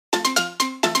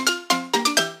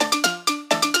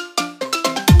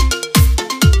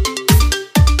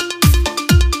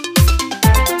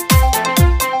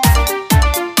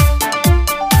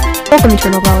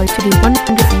Eternal Brawler to the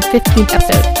 115th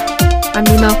episode. I'm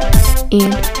Nemo,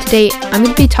 and today I'm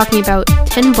going to be talking about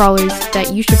 10 brawlers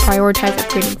that you should prioritize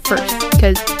upgrading first,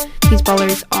 because these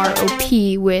brawlers are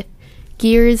OP with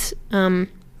gears.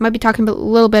 Might be talking a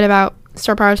little bit about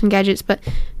star powers and gadgets, but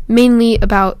mainly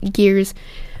about gears,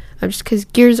 just because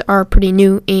gears are pretty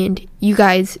new, and you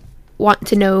guys want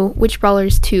to know which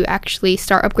brawlers to actually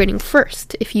start upgrading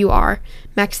first if you are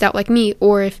maxed out like me,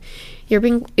 or if you're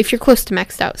close to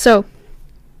maxed out. So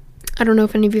I don't know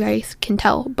if any of you guys can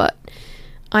tell, but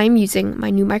I'm using my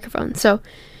new microphone. So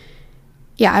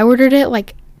yeah, I ordered it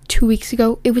like 2 weeks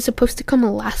ago. It was supposed to come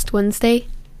last Wednesday.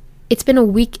 It's been a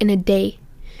week and a day.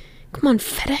 Come on,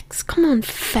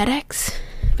 FedEx.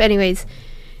 But anyways,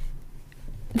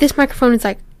 this microphone is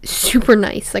like super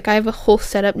nice. Like I have a whole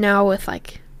setup now with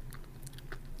like,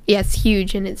 yeah, it's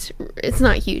huge, and it's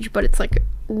not huge, but it's like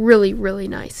really, really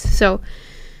nice. So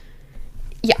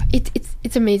yeah,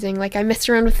 it's amazing. Like I messed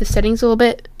around with the settings a little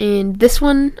bit, and this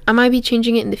one I might be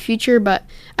changing it in the future, but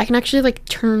I can actually like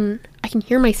I can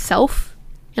hear myself,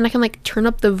 and I can like turn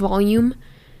up the volume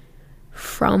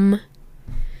from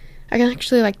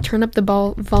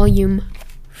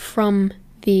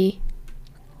the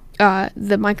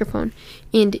microphone,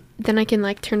 and then I can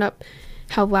like turn up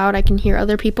how loud I can hear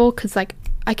other people, because like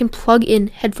I can plug in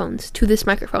headphones to this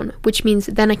microphone, which means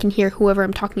then I can hear whoever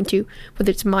I'm talking to, whether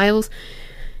it's Miles,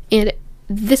 and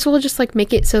this will just like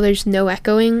make it so there's no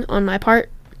echoing on my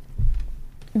part,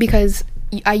 because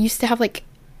I used to have like,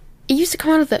 it used to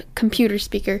come out of the computer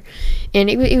speaker, and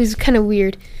it was kind of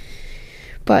weird,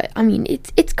 but I mean,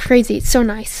 it's crazy. It's so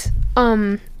nice.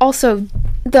 Also,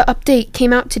 the update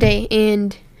came out today,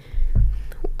 and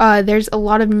there's a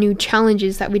lot of new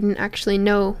challenges that we didn't actually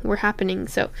know were happening,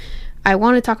 so I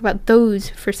want to talk about those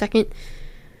for a second.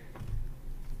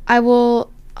 I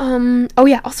will, oh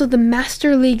yeah, also the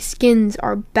Master League skins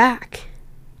are back,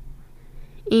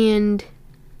 and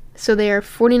so they are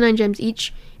 49 gems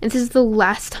each, and this is the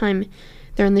last time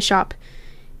they're in the shop.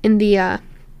 In the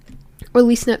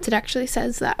release notes, it actually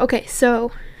says that. Okay,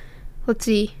 so let's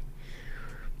see.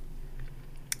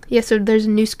 Yeah, so there's a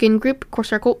new skin group.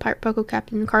 Corsair Colt, Pirate Poco,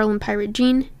 Captain Carl, and Pirate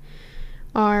Jean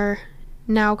are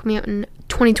now coming out in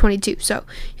 2022. So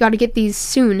you got to get these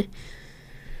soon.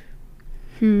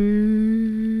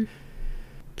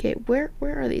 Okay, where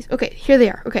are these? Okay, here they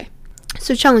are. Okay,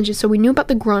 so challenges. So we knew about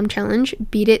the Grom challenge.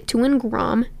 Beat it to win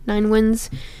Grom. 9 wins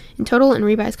in total, and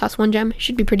rebuys cost 1 gem.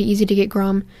 Should be pretty easy to get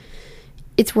Grom.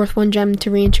 It's worth 1 gem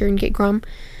to re-enter and get Grom.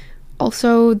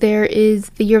 Also, there is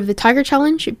the Year of the Tiger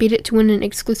challenge. Beat it to win an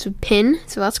exclusive pin,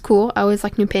 so that's cool. I always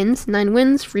like new pins. 9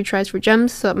 wins, free tries for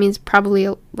gems, so that means probably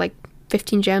like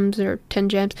 15 gems or 10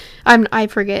 gems. I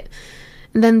forget.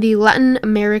 And then the Latin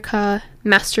America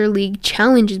Master League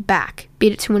challenge is back.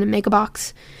 Beat it to win a mega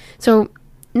box. So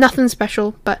nothing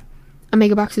special, but a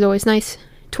mega box is always nice.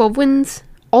 12 wins.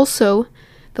 Also,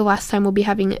 the last time we'll be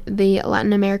having the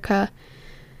Latin America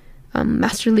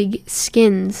Master League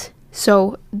skins.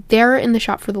 So they're in the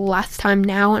shop for the last time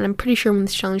now, and I'm pretty sure when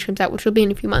this challenge comes out, which will be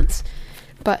in a few months.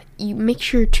 But you make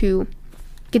sure to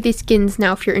get these skins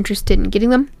now if you're interested in getting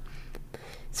them.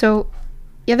 So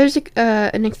yeah, there's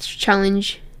an extra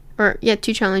challenge, or yeah,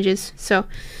 2 challenges. So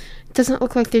it doesn't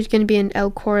look like there's going to be an El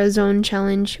Corazon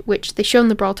challenge, which they show in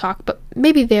the Brawl Talk, but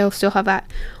maybe they'll still have that.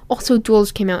 Also,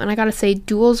 duels came out, and I gotta say,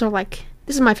 duels are like,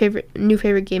 this is my new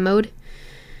favorite game mode.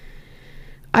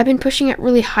 I've been pushing at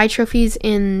really high trophies,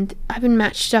 and I've been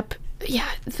matched up. Yeah,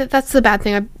 that's the bad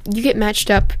thing. You get matched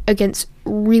up against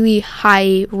really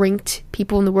high ranked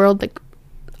people in the world. Like,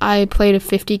 I played a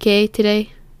 50k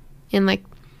today, and like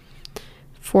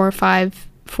 4 or 5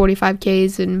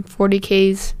 45ks and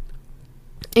 40ks.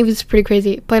 It was pretty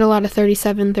crazy. Played a lot of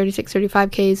 37, 36,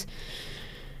 35ks,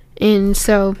 and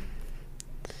so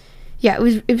yeah,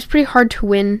 it was pretty hard to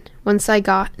win once I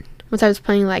was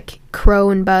playing like Crow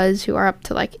and Buzz, who are up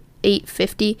to like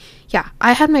 850. Yeah,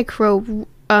 I had my Crow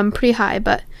pretty high,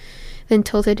 but then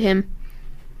tilted him.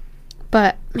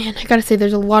 But man, I gotta say,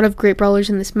 there's a lot of great brawlers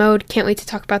in this mode. Can't wait to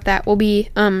talk about that. We'll be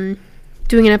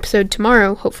doing an episode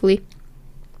tomorrow, hopefully.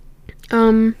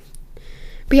 But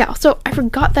yeah, also I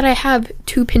forgot that I have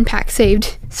 2 pin packs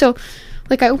saved. So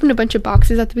like I opened a bunch of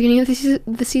boxes at the beginning of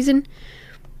the season,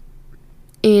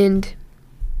 and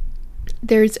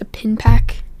there's a pin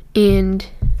pack, and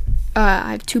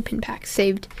I have 2 pin packs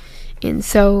saved, and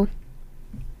so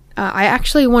I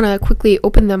actually want to quickly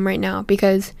open them right now,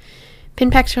 because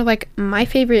pin packs are like my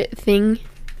favorite thing,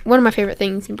 one of my favorite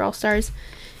things in Brawl Stars,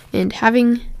 and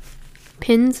having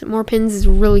more pins is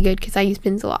really good, because I use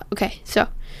pins a lot. Okay, so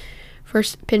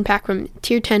first pin pack from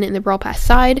tier 10 in the Brawl Pass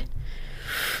side.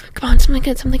 Come on, something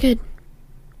good.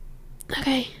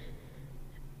 Okay.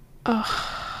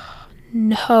 Oh,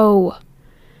 no.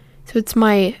 So it's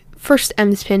my first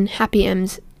Ems pin, Happy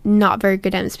Ems, not very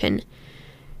good Ems pin.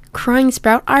 Crying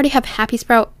Sprout, I already have Happy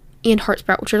Sprout and Heart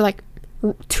Sprout, which are like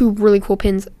 2 really cool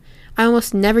pins. I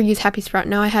almost never use Happy Sprout,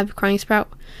 now I have Crying Sprout.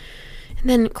 And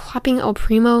then Clapping El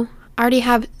Primo, I already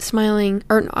have Smiling,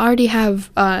 or I already have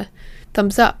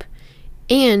Thumbs Up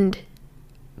and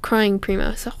Crying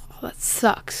Primo, so that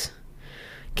sucks.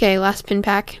 Okay, last pin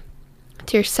pack.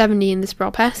 Tier 70 in this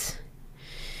Brawl Pass.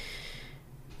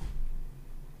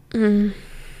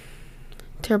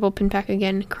 Terrible pin pack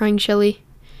again. Crying Shelly.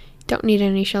 Don't need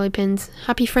any Shelly pins.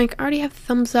 Happy Frank. I already have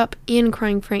Thumbs Up and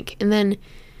Crying Frank. And then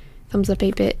Thumbs Up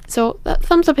 8-bit. So that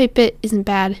Thumbs Up 8-bit isn't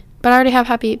bad. But I already have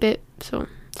Happy 8-bit. So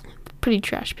pretty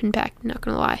trash pin pack. Not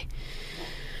gonna lie.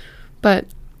 But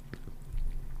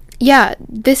yeah,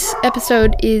 this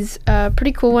episode is a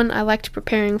pretty cool one. I liked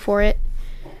preparing for it.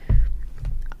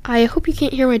 I hope you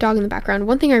can't hear my dog in the background.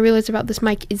 One thing I realized about this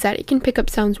mic is that it can pick up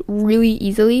sounds really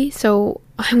easily, so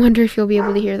I wonder if you'll be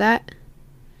able to hear that.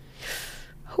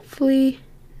 Hopefully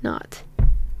not.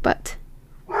 But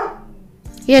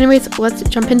yeah, anyways, let's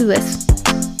jump into this.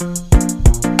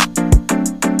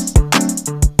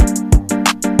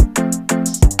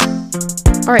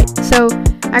 Alright, so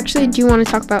actually I do want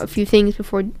to talk about a few things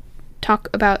before we talk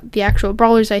about the actual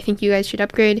brawlers I think you guys should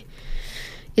upgrade.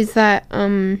 Is that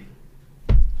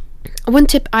one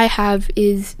tip I have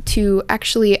is to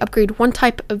actually upgrade one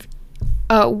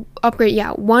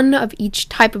of each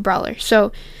type of brawler.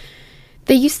 So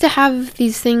they used to have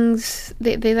these things,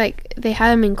 they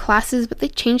had them in classes, but they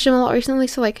changed them a lot recently.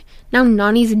 So like now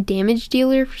Nani's a damage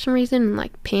dealer for some reason, and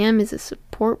like Pam is a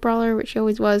support brawler, which she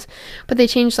always was. But they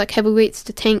changed like heavyweights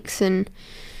to tanks, and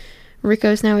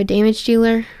Rico's now a damage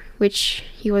dealer, which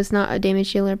he was not a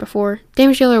damage dealer before.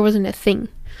 Damage dealer wasn't a thing.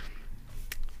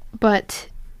 But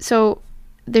so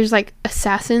there's like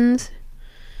assassins,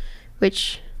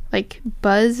 which like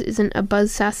Buzz isn't a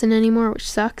Buzz assassin anymore, which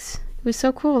sucks. It was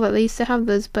so cool that they used to have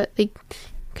those, but they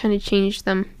kind of changed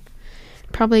them.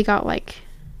 Probably got like,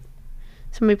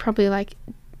 somebody probably like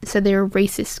said they were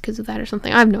racist because of that or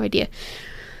something. I have no idea.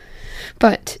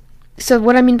 But so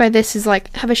what I mean by this is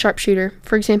like have a sharpshooter.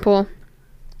 For example,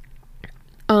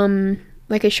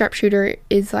 like a sharpshooter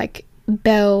is like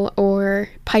Belle or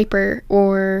Piper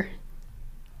or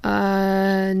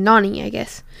Nani, I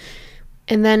guess.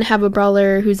 And then have a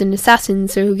brawler who's an assassin,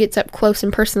 so who gets up close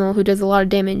and personal, who does a lot of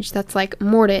damage. That's like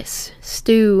Mortis,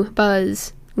 Stu,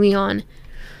 Buzz, Leon.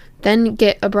 Then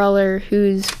get a brawler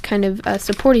who's kind of a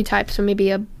supporty type, so maybe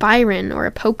a Byron or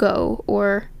a Poco,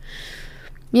 or,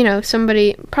 you know,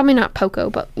 somebody, probably not Poco,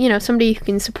 but, you know, somebody who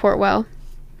can support well.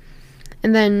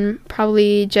 And then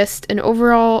probably just an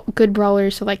overall good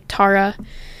brawler, so like Tara,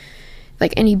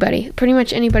 like anybody, pretty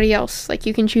much anybody else. Like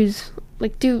you can choose,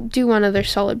 like do one other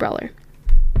solid brawler.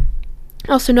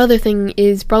 Also, another thing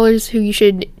is brawlers who you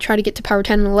should try to get to power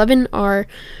 10 and 11 are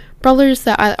brawlers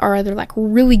that are either like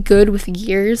really good with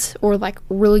gears or like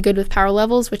really good with power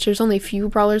levels, which there's only a few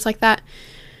brawlers like that,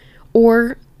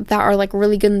 or that are like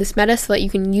really good in this meta so that you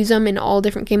can use them in all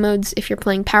different game modes if you're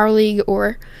playing Power League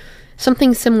or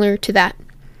something similar to that.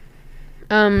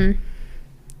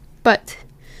 But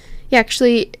yeah,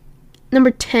 actually number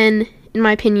 10 in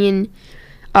my opinion,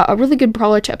 a really good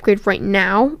brawler to upgrade right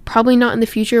now, probably not in the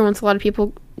future once a lot of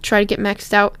people try to get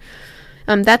maxed out,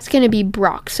 that's going to be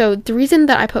Brock. So the reason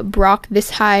that I put Brock this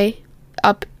high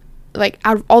up, like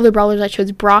out of all the brawlers I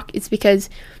chose Brock, is because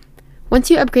once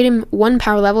you upgrade him one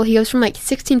power level, he goes from like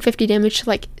 1650 damage to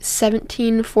like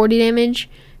 1740 damage,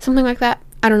 something like that.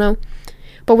 I don't know.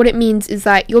 But what it means is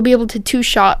that you'll be able to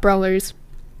two-shot brawlers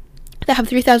that have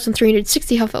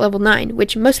 3,360 health at level 9,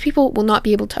 which most people will not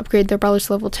be able to upgrade their brawlers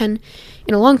to level 10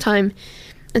 in a long time.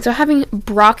 And so having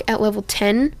Brock at level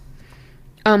 10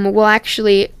 will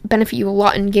actually benefit you a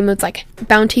lot in game modes like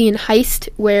Bounty and Heist,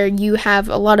 where you have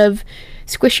a lot of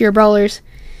squishier brawlers.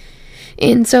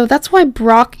 And so that's why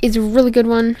Brock is a really good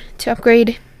one to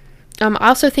upgrade. I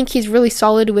also think he's really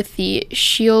solid with the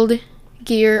shield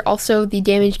gear, also the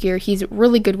damage gear he's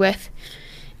really good with.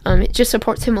 It just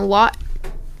supports him a lot,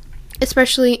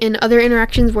 especially in other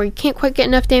interactions where you can't quite get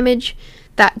enough damage.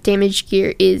 That damage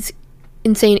gear is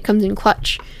insane. It comes in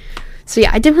clutch. So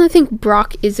yeah, I definitely think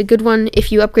Brock is a good one.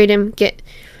 If you upgrade him, get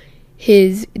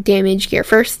his damage gear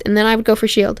first, and then I would go for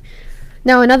shield.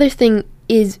 Now another thing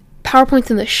is power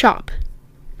points in the shop.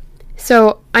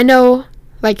 So I know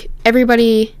like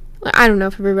everybody, I don't know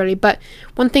if everybody, but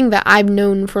one thing that I've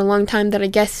known for a long time that I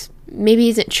guess maybe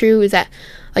isn't true is that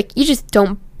like you just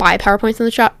don't buy power points in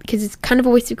the shop because it's kind of a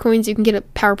waste of coins. You can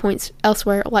get power points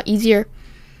elsewhere a lot easier.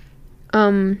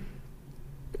 But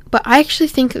I actually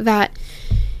think that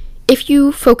if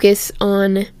you focus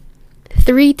on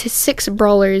 3 to 6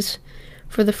 brawlers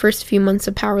for the first few months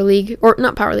of Power League, or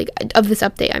not Power League, of this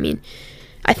update, I mean,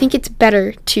 I think it's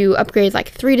better to upgrade like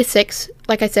 3 to 6,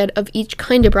 like I said, of each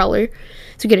kind of brawler.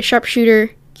 So get a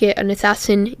sharpshooter, get an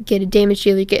assassin, get a damage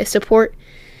dealer, get a support,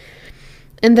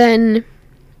 and then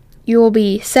you will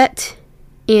be set.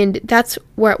 And that's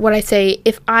what I say.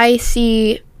 If I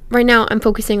see, right now I'm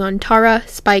focusing on Tara,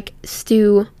 Spike,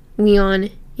 Stu, Leon,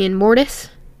 and Mortis,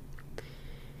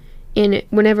 and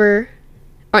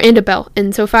and a Belle.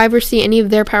 And so if I ever see any of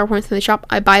their power points in the shop,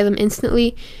 I buy them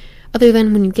instantly. Other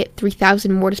than when you get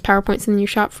 3,000 Mortis power points in your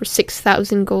shop for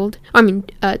 6,000 gold.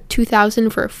 2,000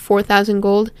 for 4,000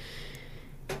 gold.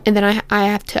 And then I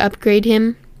have to upgrade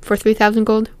him for 3,000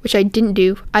 gold, which I didn't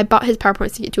do. I bought his power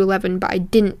points to get to 11, but I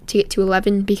didn't to get to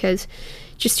 11 because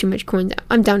just too much coins.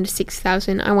 I'm down to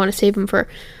 6,000. I want to save them for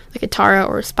like a Tara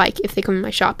or a Spike if they come in my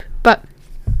shop. But,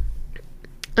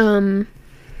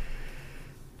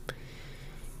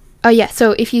 yeah,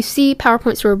 so if you see power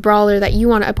points for a brawler that you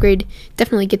want to upgrade,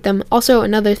 definitely get them. Also,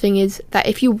 another thing is that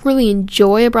if you really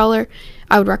enjoy a brawler,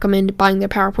 I would recommend buying their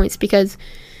power points, because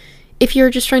if you're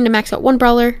just trying to max out one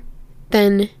brawler,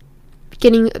 then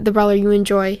getting the brawler you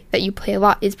enjoy, that you play a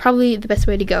lot, is probably the best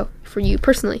way to go for you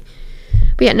personally.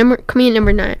 But yeah, coming in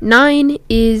number 9. 9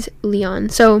 is Leon.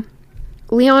 So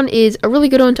Leon is a really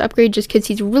good one to upgrade just because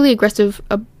he's really aggressive.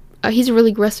 He's a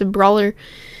really aggressive brawler.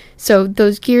 So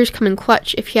those gears come in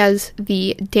clutch. If he has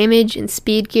the damage and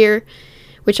speed gear,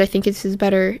 which I think is his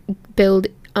better build,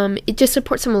 it just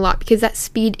supports him a lot because that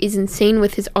speed is insane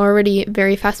with his already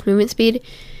very fast movement speed.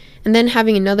 And then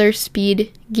having another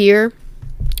speed gear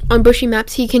on bushy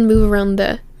maps, he can move around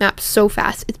the map so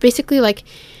fast. It's basically like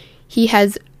he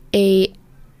has an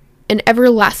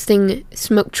everlasting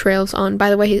smoke trails on.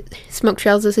 By the way, smoke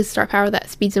trails is his star power that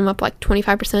speeds him up like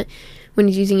 25%. When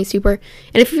he's using his super.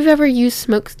 And if you've ever used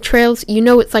smoke trails, you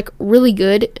know it's like really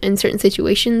good in certain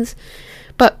situations,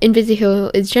 but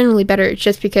Invisi-Heal is generally better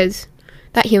just because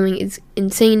that healing is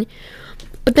insane.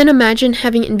 But then imagine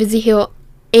having Invisi-Heal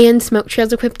and smoke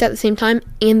trails equipped at the same time,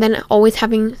 and then always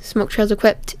having smoke trails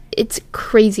equipped. It's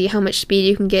crazy how much speed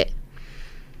you can get.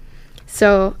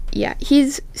 So yeah,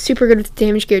 he's super good with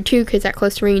damage gear too, because at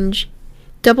close range,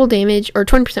 double damage or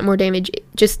 20% more damage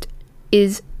just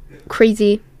is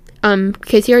crazy.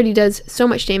 Because he already does so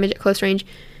much damage at close range.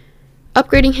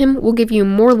 Upgrading him will give you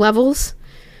more levels,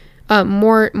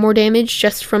 more damage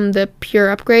just from the pure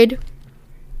upgrade,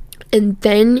 and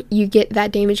then you get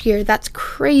that damage gear. That's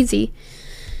crazy.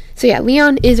 So yeah,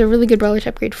 Leon is a really good brawler to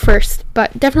upgrade first,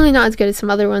 but definitely not as good as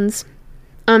some other ones.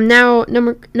 Now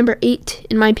number 8,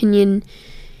 in my opinion,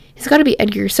 has got to be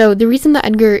Edgar. So the reason that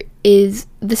Edgar is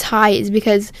this high is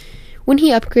because when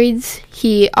he upgrades,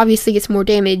 he obviously gets more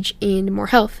damage and more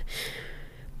health,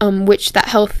 which that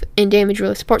health and damage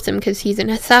really supports him because he's an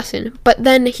assassin. But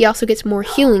then he also gets more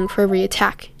healing for every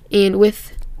attack. And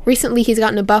recently he's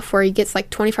gotten a buff where he gets like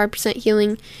 25%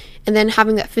 healing, and then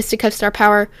having that Fisticuff star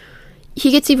power, he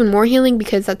gets even more healing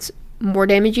because that's more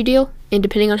damage you deal, and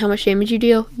depending on how much damage you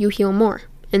deal, you heal more.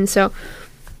 And so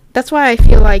that's why I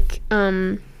feel like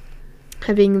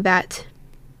having that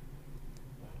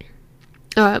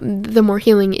the more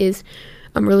healing is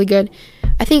really good.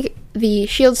 I think the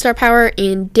shield star power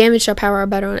and damage star power are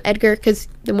better on Edgar because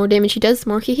the more damage he does, the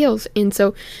more he heals. And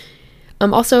so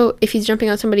also, if he's jumping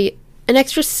on somebody, an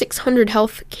extra 600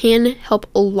 health can help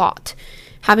a lot.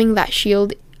 Having that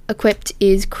shield equipped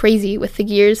is crazy with the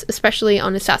gears, especially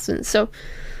on assassins. So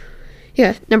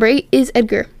yeah, number 8 is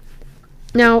Edgar.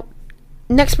 Now,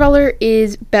 next brawler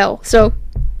is Belle. So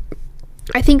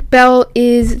I think Belle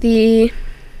is the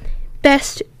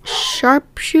best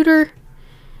sharpshooter.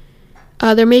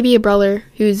 There may be a brawler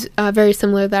who's very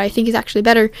similar that I think is actually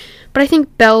better, but I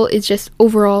think Belle is just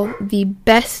overall the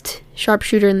best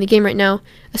sharpshooter in the game right now.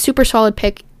 A super solid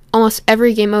pick. Almost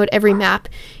every game mode, every map,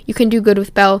 you can do good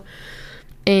with Belle.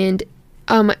 And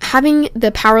having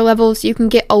the power levels, you can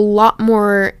get a lot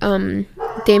more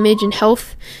damage and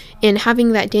health, and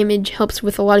having that damage helps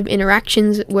with a lot of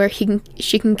interactions where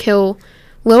she can kill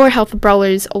lower health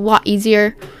brawlers a lot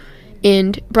easier.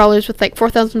 And brawlers with like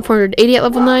 4,480 at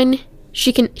level 9,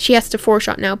 she has to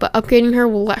 4-shot now, but upgrading her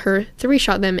will let her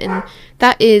 3-shot them, and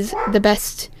that is the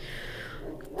best.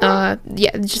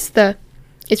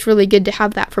 It's really good to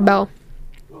have that for Belle.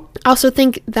 I also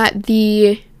think that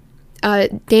the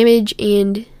damage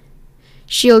and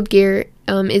shield gear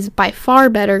is by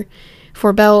far better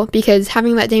for Belle, because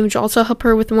having that damage will also help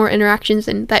her with more interactions,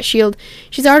 and that shield,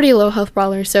 she's already a low health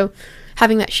brawler, so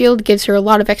having that shield gives her a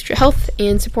lot of extra health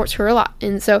and supports her a lot.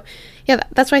 And so yeah,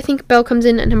 that's why I think Belle comes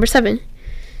in at number 7.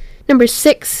 Number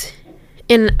 6,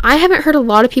 And I haven't heard a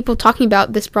lot of people talking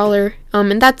about this brawler,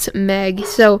 and that's Meg.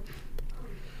 So,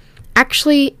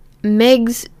 actually,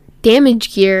 Meg's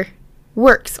damage gear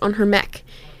works on her mech.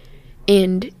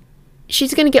 And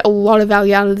she's going to get a lot of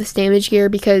value out of this damage gear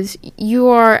because you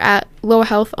are at low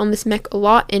health on this mech a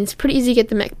lot, and it's pretty easy to get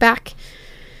the mech back.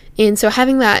 And so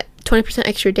having that 20%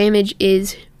 extra damage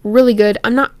is really good.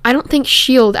 I don't think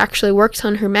shield actually works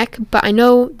on her mech, but I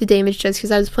know the damage does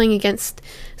because I was playing against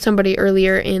somebody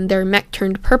earlier and their mech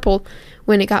turned purple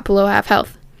when it got below half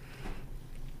health.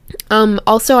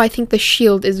 Also, I think the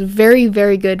shield is very,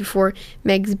 very good for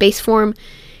Meg's base form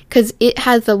because it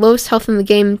has the lowest health in the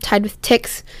game, tied with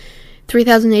Ticks,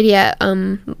 3080 at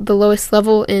the lowest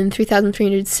level and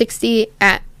 3360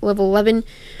 at level 11,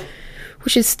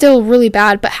 which is still really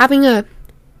bad, but having a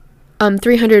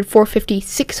 300, 450,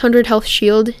 600 health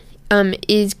shield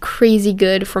is crazy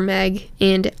good for Meg,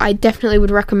 and I definitely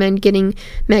would recommend getting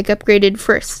Meg upgraded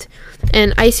first.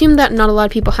 And I assume that not a lot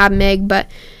of people have Meg, but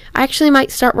I actually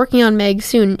might start working on Meg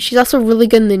soon. She's also really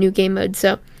good in the new game mode,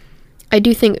 so I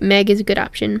do think Meg is a good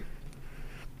option.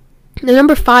 Now,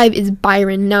 number 5 is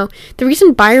Byron. Now, the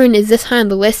reason Byron is this high on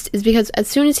the list is because as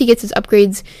soon as he gets his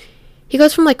upgrades, he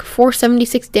goes from like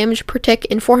 476 damage per tick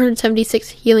and 476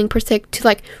 healing per tick to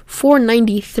like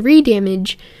 493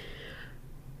 damage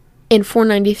and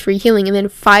 493 healing, and then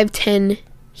 510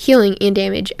 healing and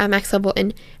damage at max level.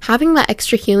 And having that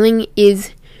extra healing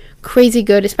is crazy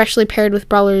good, especially paired with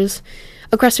brawlers,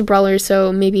 aggressive brawlers,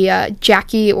 so maybe a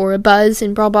Jackie or a Buzz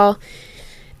in Brawl Ball.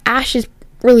 Ash is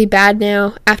really bad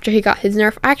now after he got his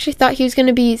nerf. I actually thought he was going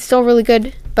to be still really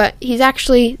good, but he's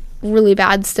actually really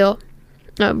bad still.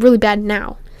 Really bad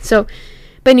now. So,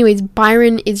 but anyways,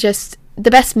 Byron is just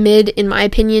the best mid in my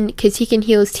opinion because he can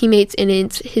heal his teammates and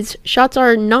his shots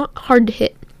are not hard to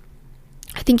hit.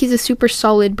 I think he's a super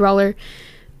solid brawler,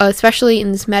 especially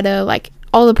in this meta. Like,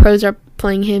 all the pros are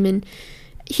playing him and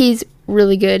he's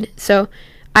really good. So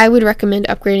I would recommend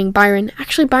upgrading Byron.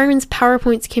 Actually, Byron's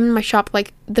PowerPoints came in my shop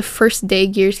like the first day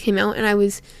Gears came out, and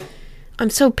I'm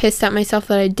so pissed at myself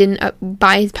that I didn't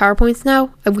buy his PowerPoints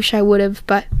now. I wish I would have,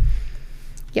 but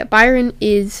yeah, Byron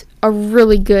is a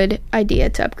really good idea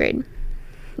to upgrade.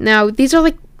 Now, these are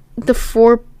like the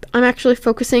 4. I'm actually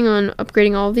focusing on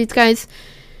upgrading all of these guys.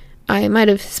 I might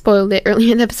have spoiled it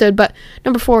earlier in the episode, but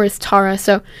number 4 is Tara.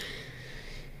 So,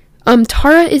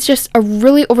 Tara is just a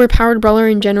really overpowered brawler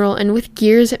in general, and with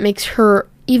gears, it makes her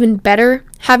even better.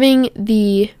 Having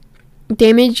the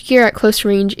damage gear at close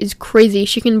range is crazy.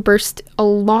 She can burst a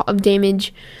lot of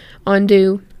damage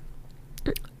onto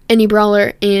any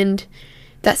brawler, and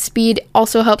that speed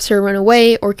also helps her run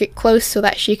away or get close so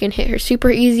that she can hit her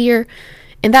super easier.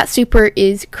 And that super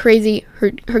is crazy.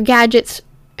 Her gadget,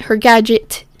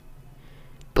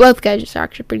 both gadgets are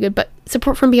actually pretty good, but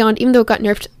support from beyond, even though it got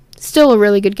nerfed, still a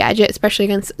really good gadget, especially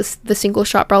against the single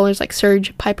shot brawlers like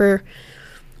Surge, Piper,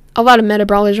 a lot of meta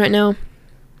brawlers right now.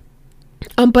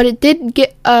 But it did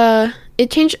get, it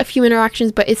changed a few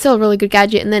interactions, but it's still a really good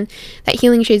gadget. And then that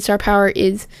healing shade star power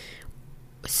is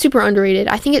super underrated.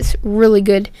 I think it's really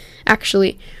good,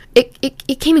 actually.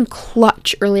 It came in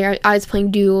clutch earlier. I was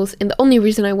playing duels, and the only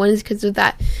reason I won is because of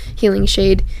that healing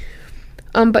shade.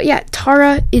 But yeah,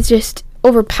 Tara is just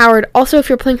overpowered. Also, if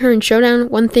you're playing her in Showdown,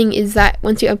 one thing is that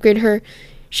once you upgrade her,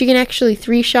 she can actually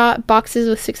 3-shot boxes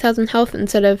with 6,000 health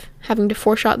instead of having to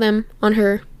 4-shot them on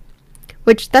her,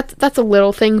 which that's a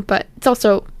little thing, but it's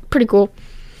also pretty cool.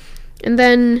 And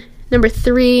then number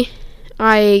 3,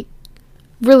 I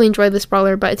really enjoy this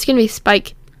brawler, but it's going to be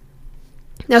Spike.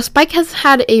 Now, Spike has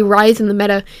had a rise in the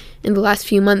meta in the last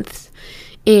few months,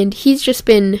 and he's just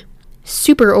been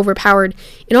super overpowered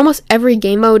in almost every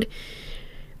game mode,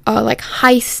 like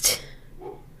Heist,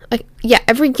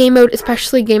 every game mode,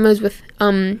 especially game modes with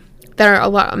that are a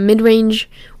lot of mid-range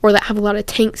or that have a lot of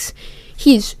tanks.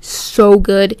 He's so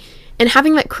good, and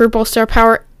having that curveball star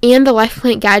power and the life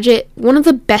plant gadget, one of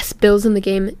the best builds in the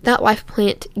game. That life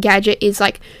plant gadget is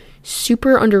like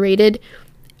super underrated.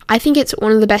 I think it's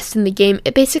one of the best in the game.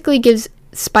 It basically gives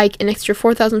Spike an extra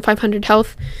 4,500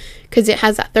 health because it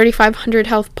has that 3,500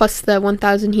 health plus the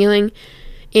 1,000 healing,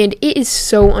 and it is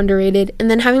so underrated. And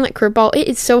then having that curveball, it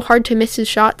is so hard to miss his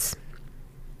shots,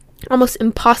 almost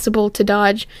impossible to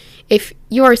dodge. If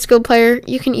you are a skilled player,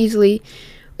 you can easily,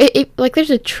 like, there's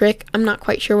a trick, I'm not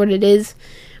quite sure what it is,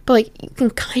 but like you can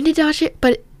kind of dodge it,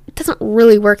 but it doesn't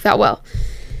really work that well.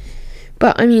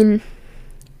 But I mean,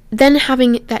 then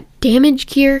having that damage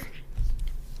gear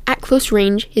at close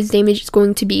range, his damage is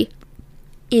going to be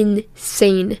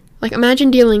insane. Like,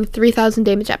 imagine dealing 3,000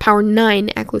 damage at power 9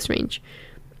 at close range,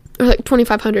 or like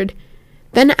 2,500.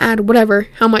 Then add whatever,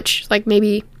 how much, like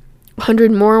maybe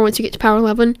 100 more once you get to power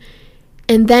 11,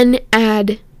 and then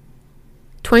add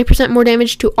 20% more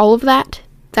damage to all of that,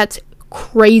 that's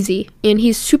crazy. And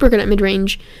he's super good at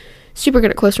mid-range, super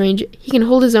good at close range. He can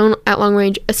hold his own at long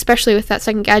range, especially with that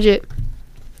second gadget.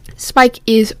 Spike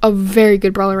is a very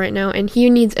good brawler right now, and he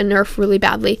needs a nerf really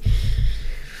badly.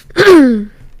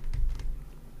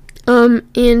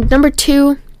 And number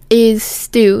 2 is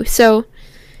Stu. So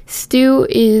Stu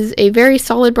is a very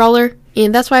solid brawler,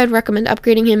 and that's why I'd recommend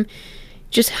upgrading him.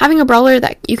 Just having a brawler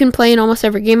that you can play in almost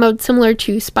every game mode, similar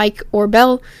to Spike or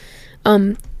Bell.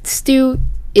 Stu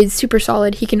is super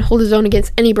solid. He can hold his own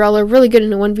against any brawler, really good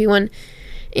in a 1v1,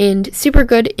 and super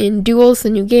good in duels, the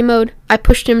new game mode. I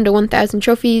pushed him to 1,000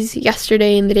 trophies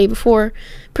yesterday and the day before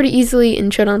pretty easily in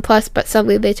Showdown Plus, but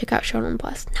sadly they took out Showdown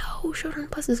Plus. No, Showdown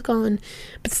Plus is gone.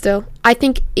 But still, I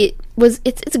think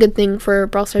it's a good thing for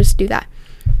Brawl Stars to do that.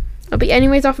 But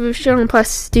anyways, off of Showdown Plus,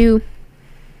 Stu,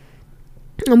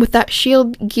 with that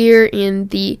shield gear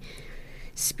and the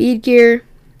speed gear,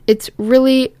 it's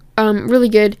really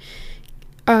good.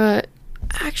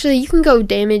 Actually, you can go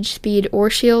damage, speed, or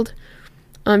shield.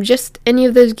 Just any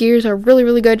of those gears are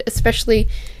really good, especially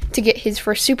to get his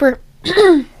first super.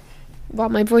 Wow,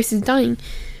 my voice is dying.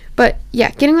 But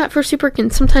yeah, getting that first super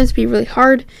can sometimes be really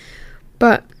hard,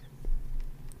 but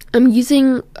I'm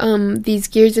using these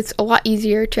gears. It's a lot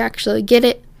easier to actually get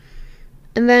it.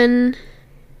 And then,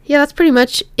 yeah, that's pretty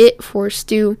much it for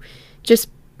Stu. Just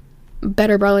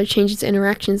better brawler, changes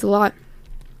interactions a lot.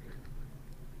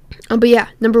 But yeah,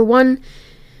 number 1,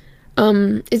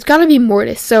 it's gotta be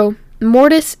Mortis. So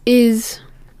Mortis is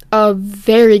a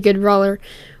very good brawler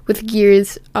with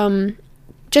gears,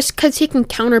 just because he can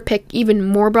counterpick even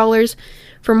more brawlers.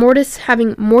 For Mortis,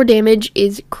 having more damage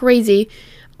is crazy.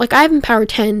 Like, I have him power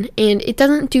 10, and it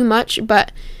doesn't do much,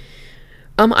 but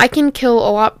I can kill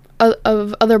a lot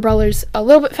of other brawlers a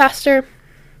little bit faster.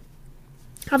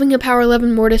 Having a power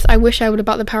 11 Mortis, I wish I would have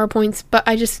bought the power points, but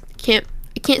I just can't.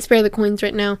 I can't spare the coins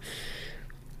right now.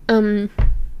 But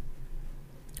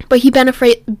he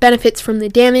benefits from the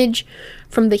damage,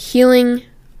 from the healing.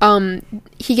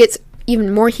 He gets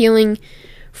even more healing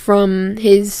from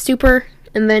his super,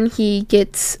 and then he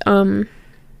gets with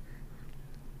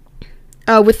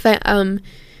that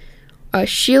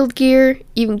shield gear,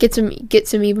 even gets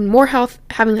him even more health.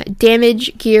 Having that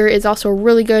damage gear is also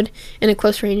really good in a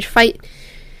close range fight.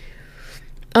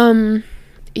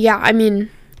 Yeah, I mean,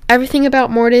 everything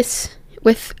about Mortis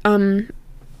with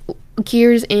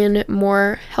gears and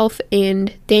more health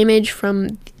and damage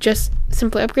from just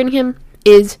simply upgrading him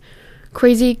is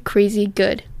crazy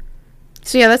good.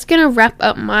 So yeah, that's gonna wrap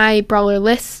up my brawler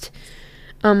list.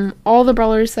 All the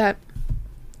brawlers that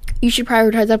you should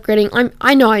prioritize upgrading.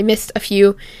 I know I missed a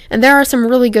few, and there are some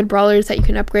really good brawlers that you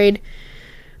can upgrade.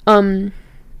 But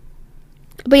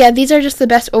yeah, these are just the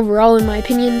best overall in my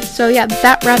opinion. So yeah,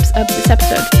 that wraps up this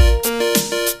episode.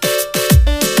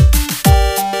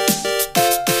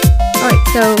 Alright,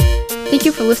 so thank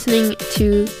you for listening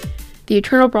to the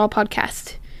Eternal Brawl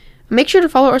podcast. Make sure to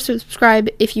follow or subscribe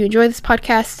if you enjoy this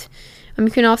podcast. You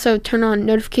can also turn on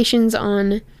notifications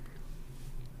on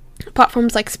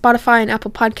platforms like Spotify and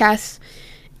Apple Podcasts,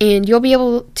 and you'll be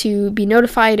able to be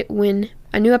notified when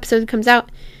a new episode comes out.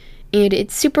 And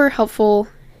it's super helpful,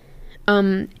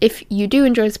 if you do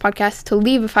enjoy this podcast, to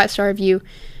leave a 5-star review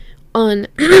on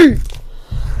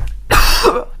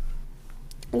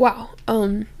wow,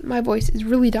 my voice is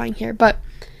really dying here, but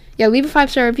yeah, leave a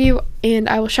 5-star review and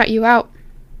I will shout you out.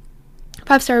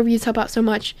 5-star reviews help out so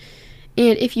much.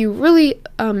 And if you really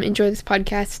enjoy this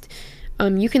podcast,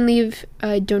 you can leave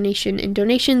a donation, and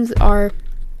donations are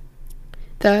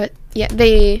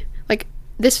they, like,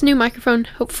 this new microphone,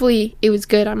 hopefully it was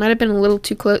good. I might have been a little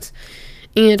too close,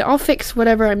 and I'll fix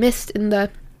whatever I missed in the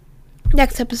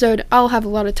next episode. I'll have a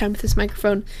lot of time with this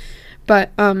microphone,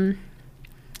 but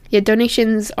yeah,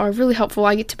 donations are really helpful.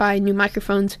 I get to buy new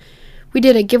microphones. We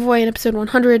did a giveaway in episode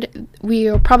 100. We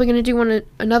are probably going to do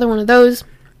another one of those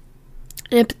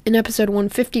in episode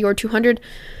 150 or 200.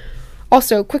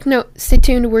 Also, quick note, stay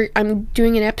tuned. We are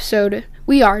doing an episode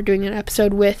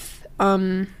with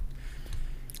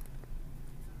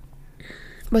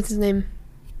what's his name?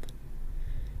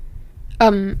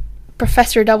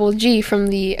 Professor Double G from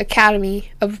the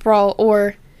Academy of Brawl,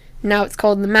 or now it's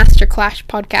called the Master Clash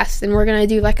podcast, and we're gonna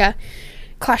do like a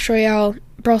Clash Royale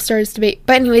Brawl Stars debate.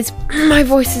 But anyways, my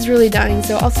voice is really dying,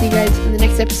 so I'll see you guys in the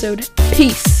next episode.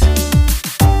 Peace.